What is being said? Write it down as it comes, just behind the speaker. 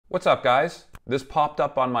What's up, guys? This popped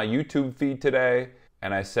up on my YouTube feed today,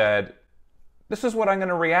 and I said, this is what I'm going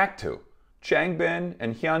to react to. Changbin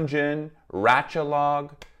and Hyunjin,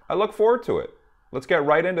 Ratchalog. I look forward to it. Let's get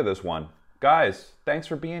right into this one. Guys, thanks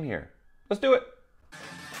for being here. Let's do it.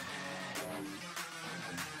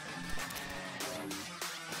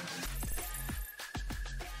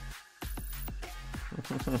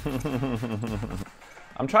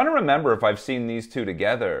 I'm trying to remember if I've seen these two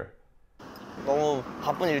together. 너무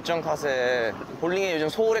바쁜 일정 탓에 볼링에 요즘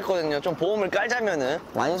소홀했거든요. 좀 보험을 깔자면은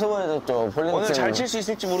많이 소홀해졌죠. 볼링 오늘 잘 칠 수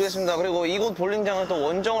있을지 모르겠습니다. 그리고 이곳 볼링장은 또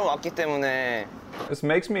원정을 왔기 때문에 This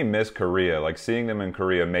makes me miss Korea. Like seeing them in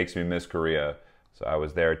Korea makes me miss Korea. So I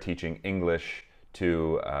was there teaching English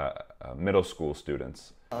to middle school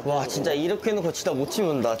students. 와 진짜 이렇게 해놓고 진짜 못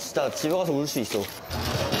치면 나 진짜 집에 가서 울 수 있어.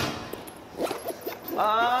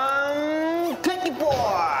 테키볼!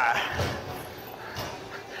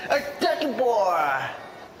 테키볼!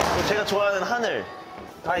 제가 좋아하는 하늘.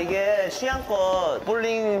 다 이게 취향껏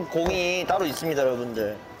볼링 공이 따로 있습니다,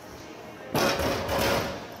 여러분들.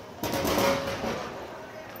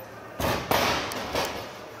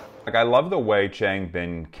 Like I love the way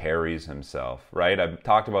Changbin carries himself, right? I've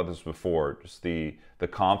talked about this before, just the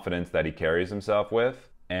confidence that he carries himself with,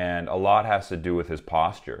 and a lot has to do with his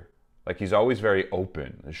posture. Like he's always very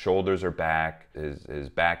open. His shoulders are back, his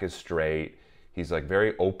back is straight. He's like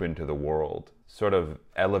very open to the world. Sort of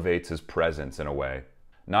elevates his presence in a way.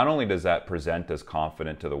 Not only does that present as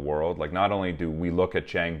confident to the world, like not only do we look at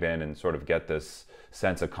Changbin and sort of get this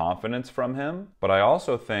sense of confidence from him, but I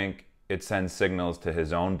also think it sends signals to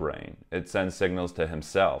his own brain. It sends signals to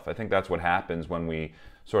himself. I think that's what happens when we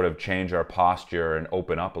sort of change our posture and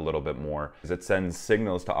open up a little bit more. Is it sends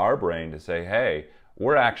signals to our brain to say, hey,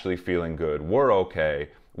 we're actually feeling good, we're okay,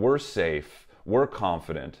 we're safe, we're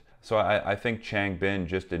confident. So I think Changbin,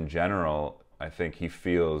 just in general, I think he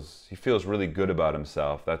feels really good about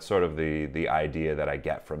himself. That's sort of the idea that I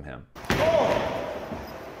get from him.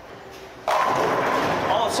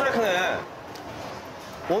 스트라이크네.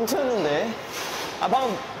 멈췄는데?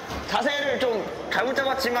 방금 자세를 좀 잘못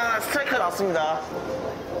잡았지만 스트라이크가 났습니다.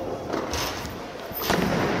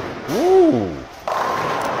 Ooh,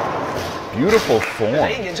 beautiful form.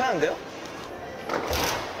 레인 괜찮은데요?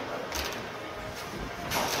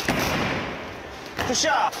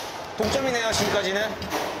 굿샷! 동점이네요, 지금까지는.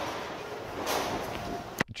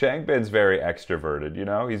 Changbin's very extroverted, you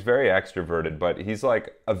know? He's very extroverted, but he's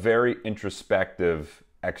like a very introspective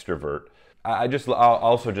extrovert. I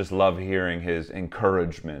also just love hearing his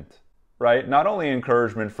encouragement, right? Not only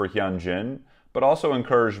encouragement for Hyunjin, but also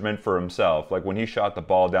encouragement for himself. Like when he shot the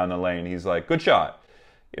ball down the lane, he's like, good shot.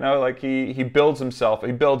 You know, like he builds himself,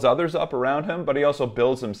 he builds others up around him, but he also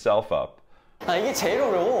builds himself up. 아 이게 제일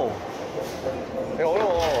어려워. 이게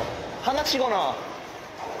어려워. 하나 치거나.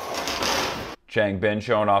 Changbin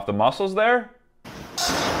showing off the muscles there?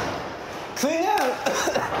 그냥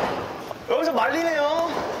여기서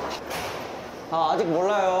말리네요. 아 아직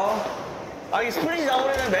몰라요. 이 스프린이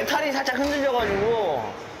나오면 멘탈이 살짝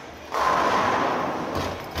흔들려가지고.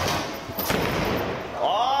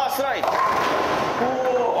 스트라이크.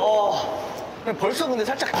 벌써 근데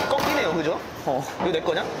살짝 꺾이네요, 그죠? 이거 내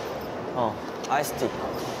거냐? 아이스티.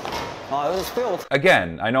 여기서 스페어 못.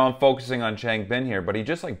 Again, I know I'm focusing on Changbin here, but he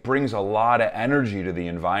just like brings a lot of energy to the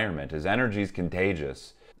environment. His energy is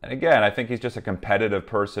contagious. And again, I think he's just a competitive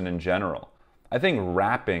person in general. I think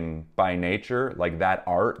rapping by nature, like that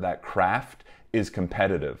art, that craft, is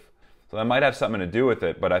competitive. So that might have something to do with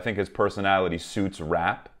it, but I think his personality suits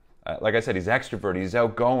rap. Like I said, he's extroverted, he's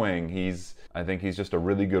outgoing, I think he's just a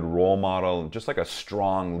really good role model, just like a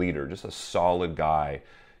strong leader, just a solid guy.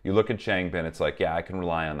 You look at Changbin, it's like, yeah, I can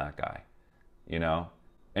rely on that guy, you know?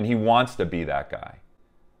 And he wants to be that guy.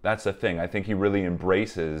 That's the thing. I think he really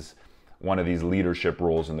embraces one of these leadership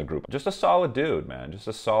roles in the group. Just a solid dude, man. Just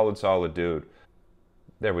a solid dude.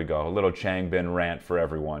 There we go. A little Changbin rant for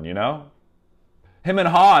everyone, you know? Him and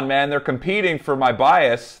Han, man, they're competing for my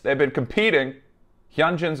bias. They've been competing.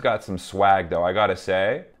 Hyunjin's got some swag, though, I gotta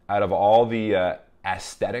say. Out of all the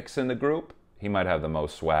aesthetics in the group, he might have the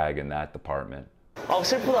most swag in that department.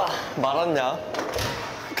 슬프다. 말았냐?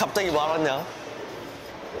 갑자기 말았냐?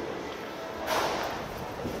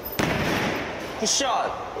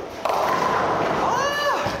 굿샷!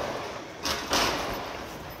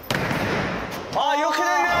 이렇게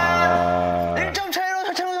되면 1점 차이로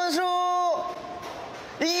차창훈 선수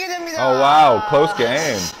이기게 됩니다. Oh wow, close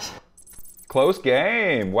game. Close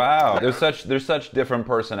game. Wow. There's such different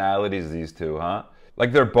personalities, these two, huh?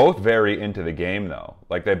 Like they're both very into the game though.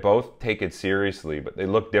 Like they both take it seriously, but they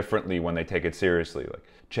look differently when they take it seriously. Like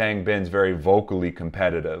Changbin's very vocally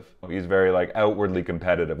competitive. He's very like outwardly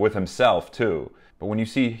competitive with himself too. But when you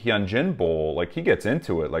see Hyunjin bowl, like he gets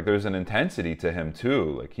into it. Like there's an intensity to him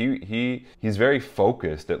too. Like he's very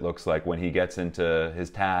focused, it looks like, when he gets into his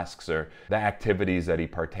tasks or the activities that he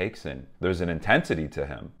partakes in. There's an intensity to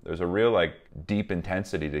him. There's a real like deep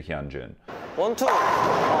intensity to Hyunjin. 원투.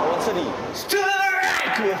 원쓰리.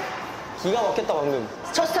 스트라이크! 기가 막혔다 방금.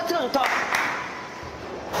 첫 스타트가 좋다.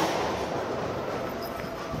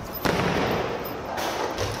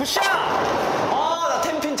 굿샷! 나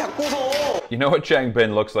템핀 잡고서. You know what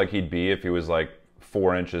Changbin looks like he'd be if he was like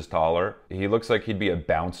 4 inches taller? He looks like he'd be a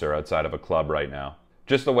bouncer outside of a club right now.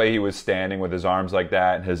 Just the way he was standing with his arms like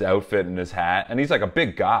that, and his outfit and his hat. And he's like a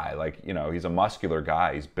big guy. Like, you know, he's a muscular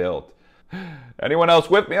guy. He's built. Anyone else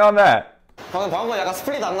with me on that? 방금 약간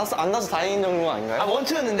스플릿 안 나서 다행인 정도 아닌가요? 아,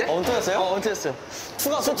 원투였는데? 원투였어요? 원투였어요.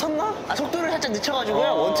 투가 쳤나? 아, 속도를 살짝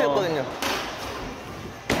늦춰가지고요. 원투였거든요.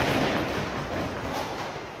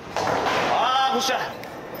 아, 굿샷!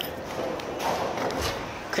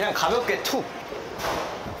 그냥 가볍게 툭.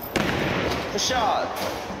 굿샷!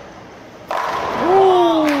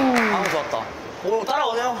 방금 좋았다. 오,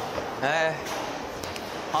 따라오네요. 에이.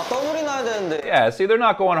 더블이 나야 되는데. Yeah, see, they're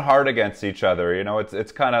not going hard against each other. You know,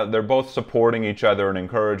 it's kind of, they're both supporting each other and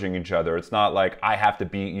encouraging each other. It's not like, I have to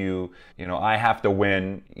beat you, you know, I have to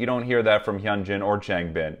win. You don't hear that from Hyunjin or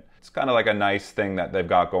Changbin. It's kind of like a nice thing that they've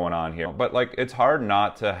got going on here. But like, it's hard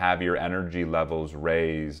not to have your energy levels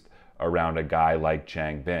raised around a guy like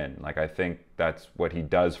Changbin. Like, I think that's what he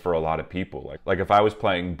does for a lot of people. Like if I was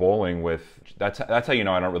playing bowling with, that's how you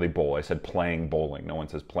know I don't really bowl. I said playing bowling. No one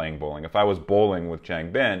says playing bowling. If I was bowling with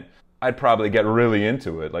Changbin, I'd probably get really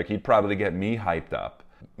into it. Like he'd probably get me hyped up,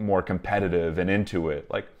 more competitive and into it.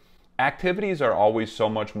 Like activities are always so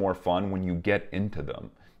much more fun when you get into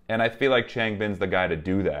them. And I feel like Changbin's the guy to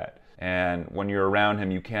do that. And when you're around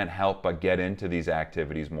him, you can't help but get into these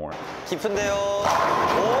activities more. 깊은데요.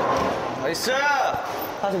 오! 나이스!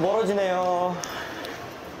 다시 멀어지네요.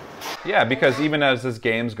 Yeah, because even as this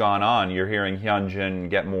game's gone on, you're hearing Hyunjin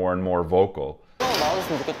get more and more vocal.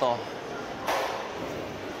 나와줬으면 좋겠다.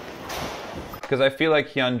 Because I feel like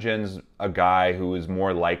Hyunjin's a guy who is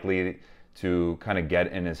more likely to kind of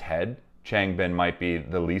get in his head. Changbin might be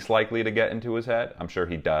the least likely to get into his head. I'm sure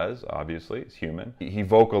he does, obviously, he's human. He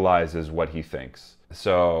vocalizes what he thinks.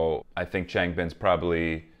 So I think Changbin's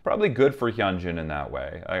probably good for Hyunjin in that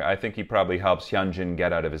way. I think he probably helps Hyunjin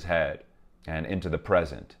get out of his head and into the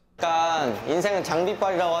present. 약간 인생은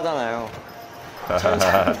장비빨이라고 하잖아요.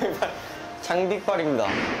 장비빨입니다.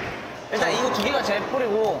 일단 이거 두 개가 제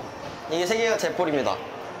볼이고 이게 세 개가 제 볼입니다.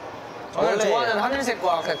 저는 좋아하는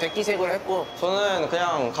하늘색과 그냥 백기색으로 했고 저는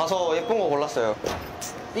그냥 가서 예쁜 거 골랐어요.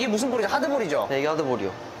 이게 무슨 볼이죠? 하드볼이죠? 네, 이게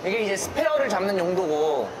하드볼이요. 이게 이제 스페어를 잡는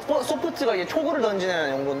용도고 소프트가 이제 초구를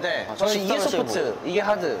던지는 용도인데 저는 이게 소프트, 이게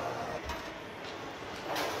하드.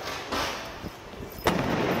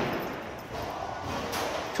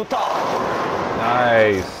 좋다.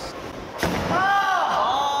 Nice.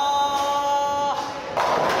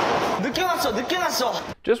 늦게 났어.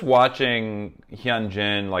 Just watching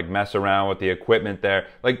Hyunjin like mess around with the equipment there,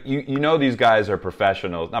 like you know these guys are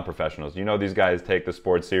professionals, not professionals. You know these guys take the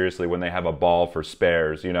sport seriously when they have a ball for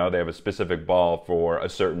spares. You know they have a specific ball for a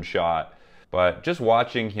certain shot. But just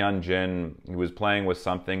watching Hyunjin, he was playing with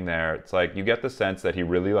something there. It's like you get the sense that he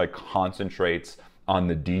really like concentrates on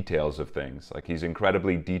the details of things. Like he's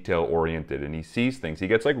incredibly detail oriented and he sees things. He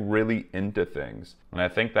gets like really into things. And I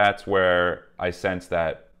think that's where I sense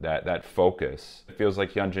that focus. It feels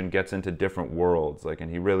like Hyunjin gets into different worlds, like, and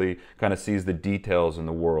he really kind of sees the details in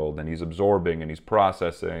the world and he's absorbing and he's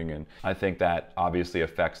processing. And I think that obviously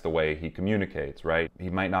affects the way he communicates, right? He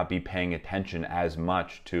might not be paying attention as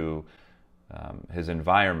much to his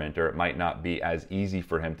environment, or it might not be as easy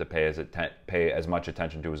for him to pay as much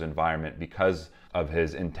attention to his environment because of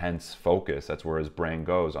his intense focus. That's where his brain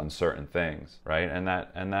goes on certain things, right? And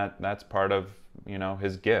that's part of, you know,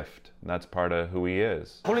 his gift. That's part of who he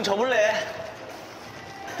is. 볼링 접을래?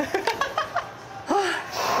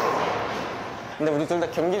 근데 우리 둘 다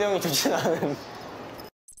경기력이 좋진 않은.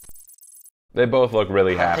 They both look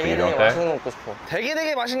really happy, don't 되게 they? 맛있는 거 먹고 싶어.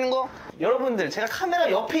 되게 맛있는 거? 여러분들 제가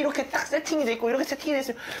카메라 옆에 이렇게 딱 세팅이 돼 있고 이렇게 세팅이 돼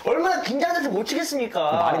있으면 얼마나 긴장돼서 못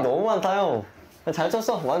치겠습니까? 말이 너무 많다요. 잘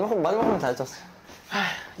쳤어. 마지막으로 잘 쳤어.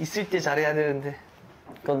 있을 때 잘해야 되는데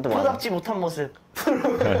그건 또 맞아. 프로답지 못한 모습.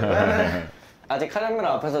 아직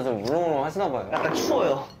카메라 앞에서 좀 물렁물렁 하시나 봐요. 약간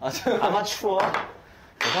추워요. 아마 추워.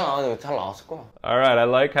 괜찮아, 잘 나왔을 거야. All right, I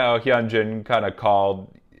like how Hyunjin kind of called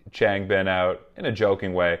Changbin out in a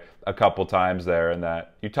joking way a couple times there, and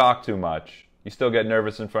that you talk too much. You still get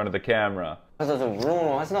nervous in front of the camera. 그래서 좀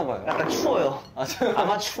물렁물렁 하시나 봐요. 약간 추워요. 아, 저...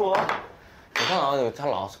 아마 추워. 괜찮아. 이거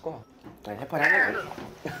잘 나왔을 거야. 아니, 해파리 한 번도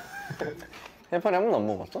해파리 한 번도 안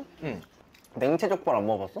먹어봤어? 응. 냉채 족발 안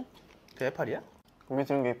먹어봤어? 그 해파리야? 거기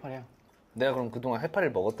들은 게 해파리야. 내가 그럼 그동안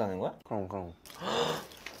해파리를 먹었다는 거야? 그럼.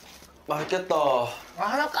 맛있겠다. 아,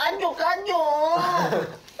 하나 깐줘.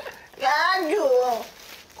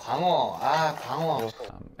 광어. 아, 광어.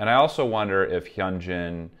 And I also wonder if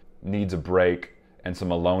Hyunjin needs a break and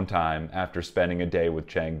some alone time after spending a day with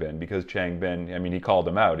Changbin, because Changbin, I mean, he called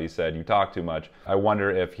him out. He said, you talk too much. I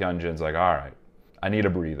wonder if Hyunjin's like, all right, I need a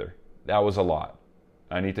breather. That was a lot.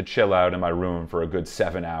 I need to chill out in my room for a good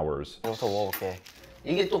 7 hours. 여기서 먹어볼게.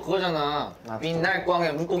 이게 또 그거잖아. 빛날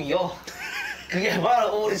광의 물고기요. 그게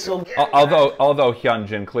바로 우리 속에. Although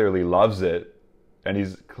Hyunjin clearly loves it, and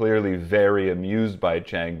he's clearly very amused by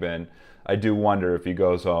Changbin, I do wonder if he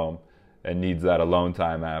goes home and needs that alone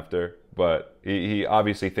time after. But he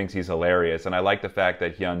obviously thinks he's hilarious, and I like the fact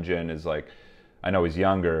that Hyunjin is like, I know he's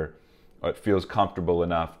younger, but feels comfortable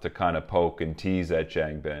enough to kind of poke and tease at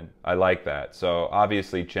Changbin. I like that. So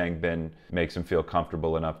obviously Changbin makes him feel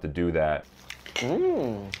comfortable enough to do that.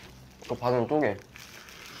 그 반은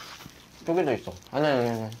쪼개져 있어.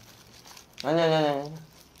 아니.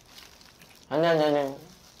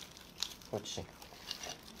 그렇지.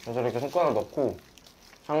 그래서 이렇게 손가락 넣고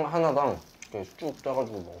하나당 이렇게 쭉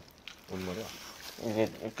짜가지고 먹어. 뭔 말이야? 이게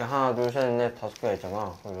이렇게 하나, 둘, 셋, 넷, 5개가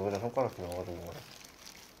있잖아. 그럼 여기다 손가락 넣어가지고 먹어라.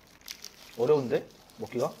 어려운데?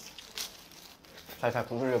 먹기가? 살살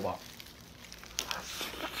구슬려봐.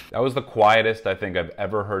 That was the quietest I think I've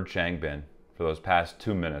ever heard Changbin for those past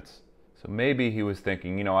 2 minutes. So maybe he was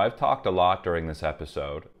thinking, you know, I've talked a lot during this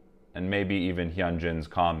episode, and maybe even Hyunjin's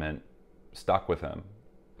comment stuck with him.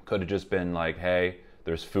 Could have just been like, hey,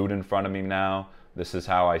 there's food in front of me now. This is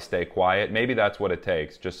how I stay quiet. Maybe that's what it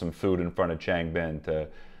takes, just some food in front of Changbin to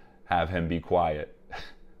have him be quiet.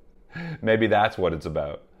 Maybe that's what it's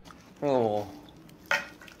about. 이거 먹어.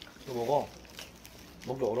 이거 먹어.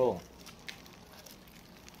 먹기 어려워.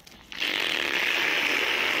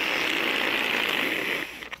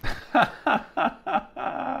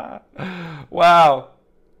 Wow.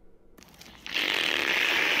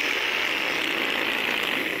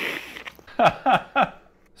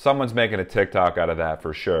 Someone's making a TikTok out of that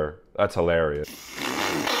for sure. That's hilarious.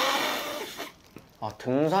 아,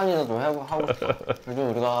 등산이나 좀 하고 싶어. 요즘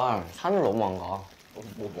우리가 산을 너무 안 가.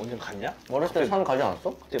 뭐 언제 갔냐? 어렸을 때 산 가지 않았어?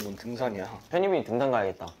 그때 뭔 등산이야. 편의빈 등산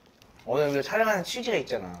가야겠다. 오늘 우리가 촬영하는 취지가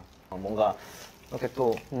있잖아. 뭔가 이렇게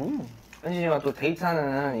또 현진이가 또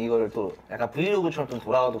데이트하는 이거를 또 약간 브이로그처럼 좀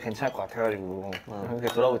돌아가도 괜찮을 것 같아가지고 이렇게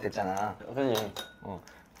돌아오게 됐잖아. 그지?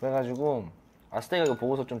 그래가지고 아스테이가 이거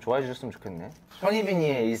보고서 좀 좋아해 주셨으면 좋겠네.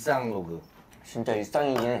 현희빈이의 일상 로그. 진짜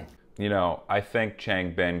일상이긴 해. You know, I think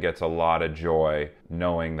Changbin gets a lot of joy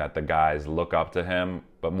knowing that the guys look up to him,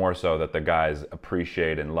 but more so that the guys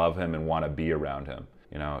appreciate and love him and want to be around him.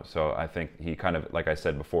 You know, so I think he kind of, like I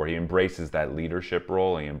said before, he embraces that leadership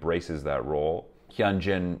role, he embraces that role.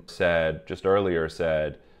 Hyunjin said, just earlier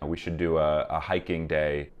said, we should do a hiking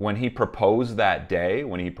day. When he proposed that day,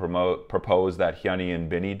 when he proposed that Hyunhee and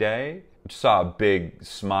Binny day, I saw a big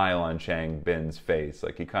smile on Changbin's face,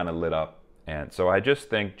 like he kind of lit up. And so I just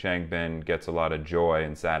think Changbin gets a lot of joy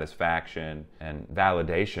and satisfaction and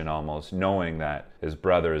validation almost, knowing that his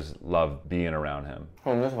brothers love being around him.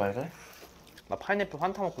 그럼 음료수 마실래? 나 파인애플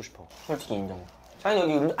환타 먹고 싶어. 솔직히 인정.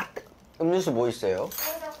 사장님 여기 음료수 뭐 있어요?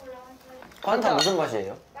 환타 무슨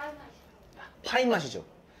맛이에요? 파인 맛이죠.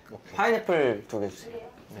 파인애플 2개 주세요.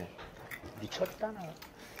 네. 미쳤다 나.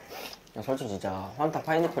 야, 솔직히 진짜 환타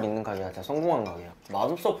파인애플 있는 가게가 진짜 성공한 가게야.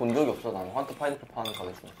 맛없어 본 적이 없어 나는 환타 파인애플 파는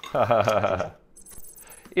가게 중에.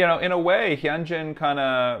 You know, in a way, Hyunjin kind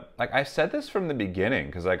of, like I said this from the beginning,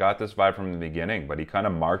 because I got this vibe from the beginning, but he kind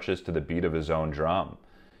of marches to the beat of his own drum.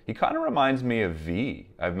 He kind of reminds me of V.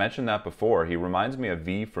 I've mentioned that before. He reminds me of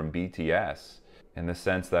V from BTS in the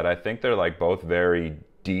sense that I think they're like both very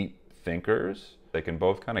deep thinkers. They can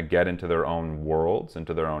both kind of get into their own worlds,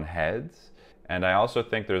 into their own heads. And I also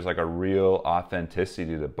think there's like a real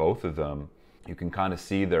authenticity to both of them. You can kind of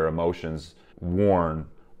see their emotions worn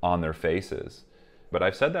on their faces. But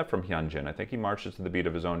I've said that from Hyunjin. I think he marches to the beat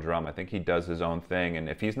of his own drum. I think he does his own thing. And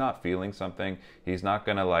if he's not feeling something, he's not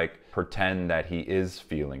going to like pretend that he is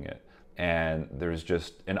feeling it. And there's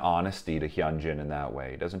just an honesty to Hyunjin in that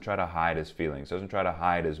way. He doesn't try to hide his feelings, doesn't try to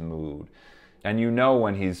hide his mood. And you know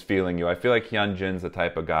when he's feeling you. I feel like Hyunjin's the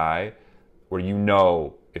type of guy where you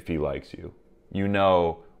know if he likes you. You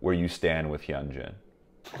know where you stand with Hyunjin.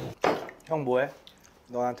 형 뭐해?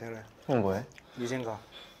 너한테 그래. 형 뭐해? 네 생각.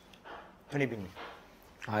 현희빈이.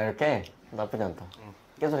 아 이렇게? 나쁘지 않다.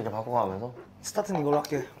 계속 이렇게 바꿔가면서 스타트는 이걸로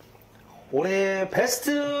할게. 올해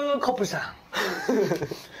베스트 커플상.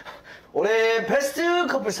 올해 베스트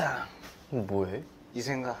커플상. 뭐해? 이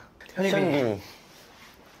생각. 현빈이. 현빈이.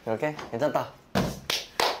 이렇게? 괜찮다.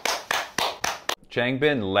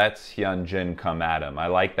 Changbin lets Hyunjin come at him. I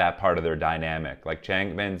like that part of their dynamic. Like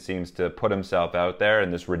Changbin seems to put himself out there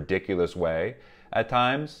in this ridiculous way at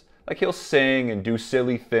times. Like he'll sing and do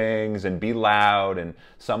silly things and be loud and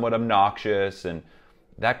somewhat obnoxious, and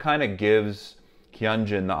that kind of gives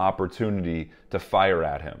Hyunjin the opportunity to fire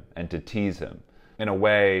at him and to tease him in a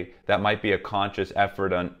way that might be a conscious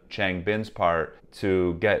effort on Changbin's part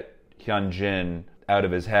to get Hyunjin out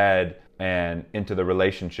of his head and into the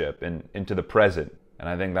relationship and into the present. And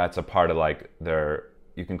I think that's a part of like their,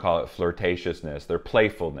 you can call it flirtatiousness, their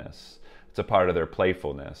playfulness. It's a part of their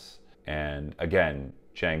playfulness. And again,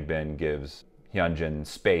 Changbin gives Hyunjin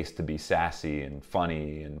space to be sassy and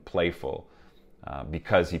funny and playful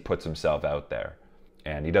because he puts himself out there.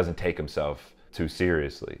 And he doesn't take himself too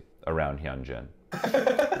seriously around Hyunjin.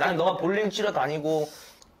 난 너가 볼링 치러 다니고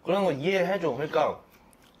그런 거 이해해줘. 그러니까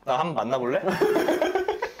나 한번 만나볼래?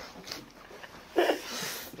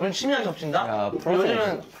 오늘 취미랑 겹친다? 야,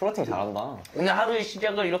 요즘은 플러팅 잘한다. 오늘 하루의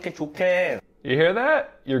시작을 이렇게 좋게. You hear that?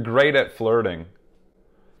 You're great at flirting.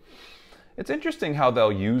 It's interesting how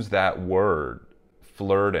they'll use that word,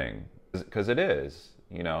 flirting, because it is,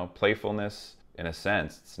 you know, playfulness in a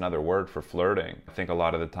sense. It's another word for flirting. I think a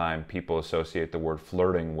lot of the time people associate the word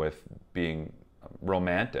flirting with being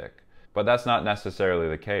romantic, but that's not necessarily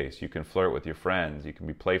the case. You can flirt with your friends, you can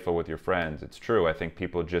be playful with your friends. It's true. I think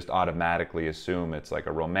people just automatically assume it's like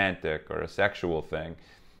a romantic or a sexual thing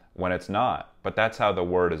when it's not. But that's how the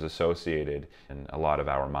word is associated in a lot of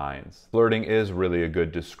our minds. Flirting is really a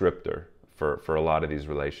good descriptor for a lot of these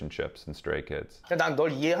relationships and Stray Kids. 난 널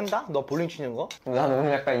이해한다? 너 볼링 치는 거? 난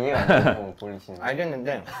오늘 약간 이해가 안 되고 볼링 치는 거.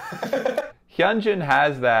 알겠는데. Hyunjin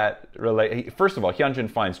has that first of all, Hyunjin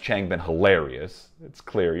finds Changbin hilarious. It's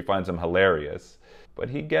clear he finds him hilarious. But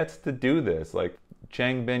he gets to do this. Like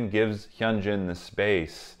Changbin gives Hyunjin the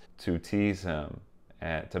space to tease him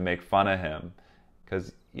and to make fun of him.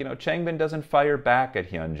 Because, you know, Changbin doesn't fire back at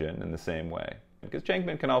Hyunjin in the same way. Because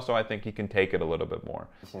Changbin can also, I think he can take it a little bit more.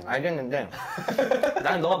 알겠는데.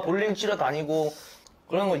 난 너가 볼링 치러 다니고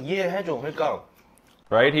그런 거 이해해줘. 그러니까.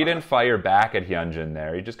 Right? He didn't fire back at Hyunjin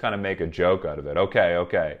there. He just kind of make a joke out of it. Okay,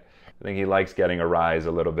 okay. I think he likes getting a rise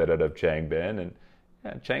a little bit out of Changbin, and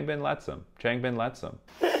yeah, Changbin lets him. Changbin lets him.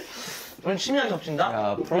 오늘 취미랑 겹친다?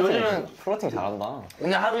 야, 요즘은 플러팅 잘한다.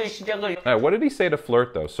 오늘 하루의 시작을 What did he say to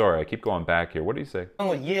flirt, though? Sorry, I keep going back here. What did he say? 그런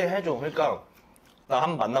거 이해해줘. 그러니까 나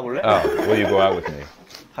한번 만나볼래? Oh, will you go out with me?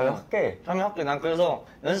 가볍게. 참여할게. 난 그래서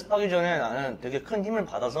연습하기 전에 나는 되게 큰 힘을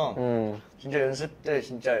받아서 진짜 연습 때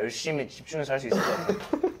진짜 열심히 집중해서 할 수 있을 것 같아.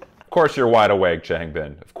 Of course you're wide awake,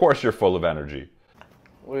 Changbin. Of course you're full of energy.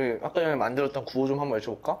 우리 아까 전에 만들었던 구호 좀 한번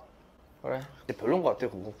외쳐볼까? 그래. 근데 별론 것 같아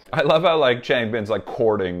그거. I love how like Changbin's like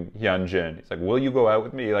courting Hyunjin. He's like, "Will you go out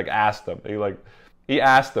with me?" He like asked him. He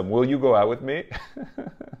asked him, "Will you go out with me?"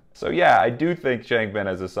 So yeah, I do think Changbin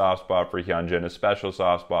has a soft spot for Hyunjin, a special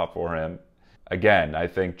soft spot for him. Again, I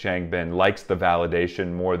think Changbin likes the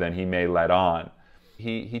validation more than he may let on.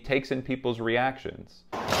 He takes in people's reactions.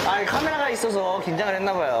 아 카메라가 있어서 긴장을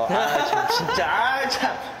했나 봐요. 아 진짜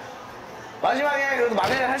참. 마지막에 그래도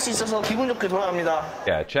만회를 할 수 있어서 기분 좋게 돌아갑니다.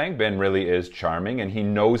 Yeah, Changbin really is charming, and he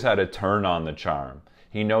knows how to turn on the charm.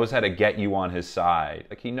 He knows how to get you on his side.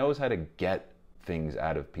 Like he knows how to get things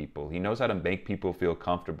out of people. He knows how to make people feel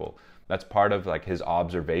comfortable. That's part of like his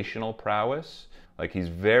observational prowess. Like he's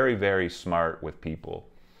very, very smart with people.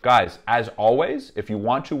 Guys, as always, if you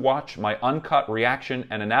want to watch my uncut reaction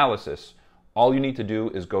and analysis, all you need to do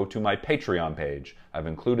is go to my Patreon page. I've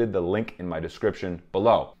included the link in my description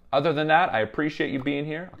below. Other than that, I appreciate you being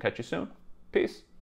here. I'll catch you soon. Peace.